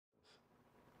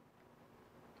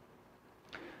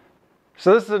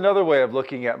So this is another way of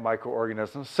looking at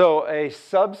microorganisms. So a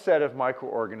subset of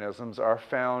microorganisms are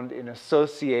found in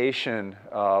association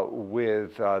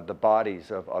with the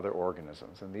bodies of other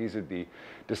organisms. And these would be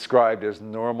described as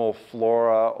normal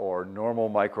flora or normal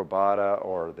microbiota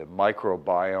or the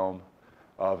microbiome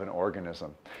of an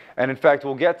organism. And in fact,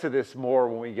 we'll get to this more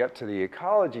when we get to the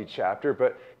ecology chapter,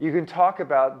 but you can talk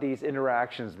about these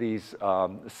interactions, these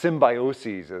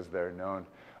symbioses as they're known,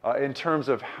 in terms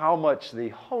of how much the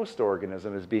host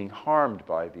organism is being harmed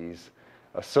by these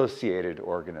associated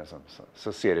organisms,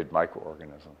 associated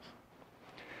microorganisms.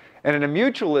 And in a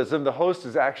mutualism, the host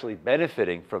is actually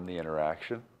benefiting from the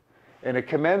interaction. In a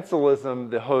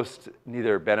commensalism, the host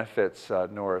neither benefits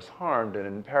nor is harmed, and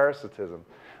in parasitism,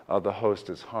 the host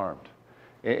is harmed.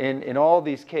 In all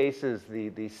these cases,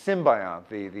 the symbiont,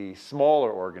 the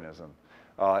smaller organism,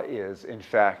 is in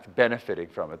fact benefiting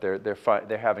from it.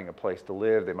 They're having a place to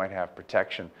live, they might have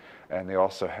protection, and they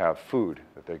also have food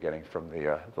that they're getting from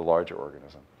the larger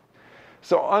organism.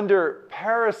 So under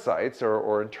parasites,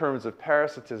 or in terms of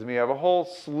parasitism, you have a whole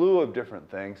slew of different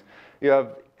things. You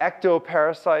have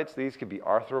ectoparasites. These could be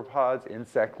arthropods,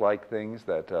 insect-like things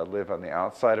that live on the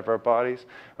outside of our bodies.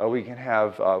 We can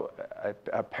have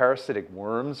parasitic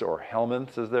worms, or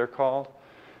helminths as they're called.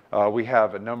 We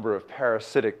have a number of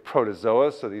parasitic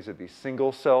protozoa, so these would be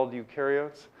single-celled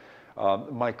eukaryotes.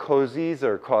 Mycoses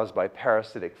are caused by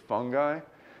parasitic fungi.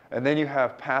 And then you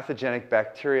have pathogenic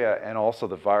bacteria and also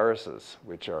the viruses,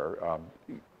 which are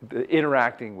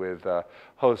interacting with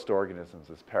host organisms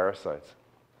as parasites.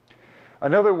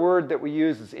 Another word that we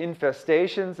use is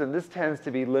infestations, and this tends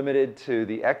to be limited to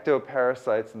the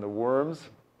ectoparasites and the worms,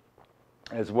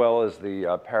 as well as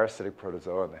the parasitic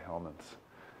protozoa and the helminths.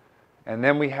 And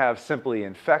then we have simply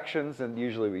infections, and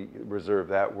usually we reserve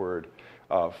that word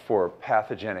for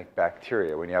pathogenic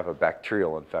bacteria when you have a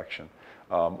bacterial infection,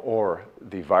 or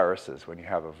the viruses when you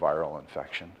have a viral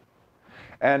infection.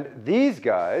 And these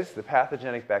guys, the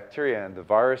pathogenic bacteria and the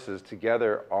viruses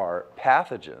together, are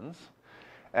pathogens.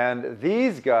 And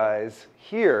these guys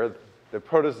here, the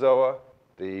protozoa,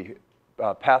 the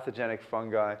pathogenic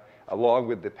fungi, along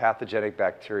with the pathogenic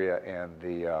bacteria and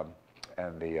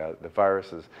the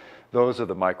viruses, those are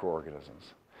the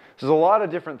microorganisms. So there's a lot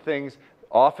of different things,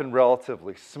 often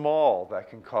relatively small, that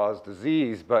can cause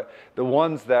disease, but the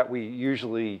ones that we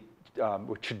usually,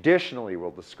 traditionally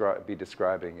will be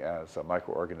describing as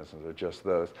microorganisms are just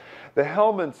those. The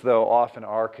helminths, though, often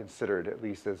are considered, at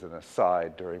least as an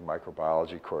aside, during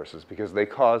microbiology courses, because they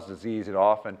cause disease, and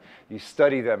often you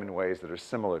study them in ways that are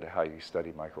similar to how you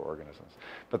study microorganisms.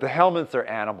 But the helminths are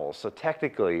animals, so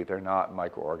technically they're not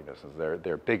microorganisms.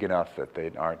 They're big enough that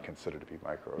they aren't considered to be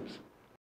microbes.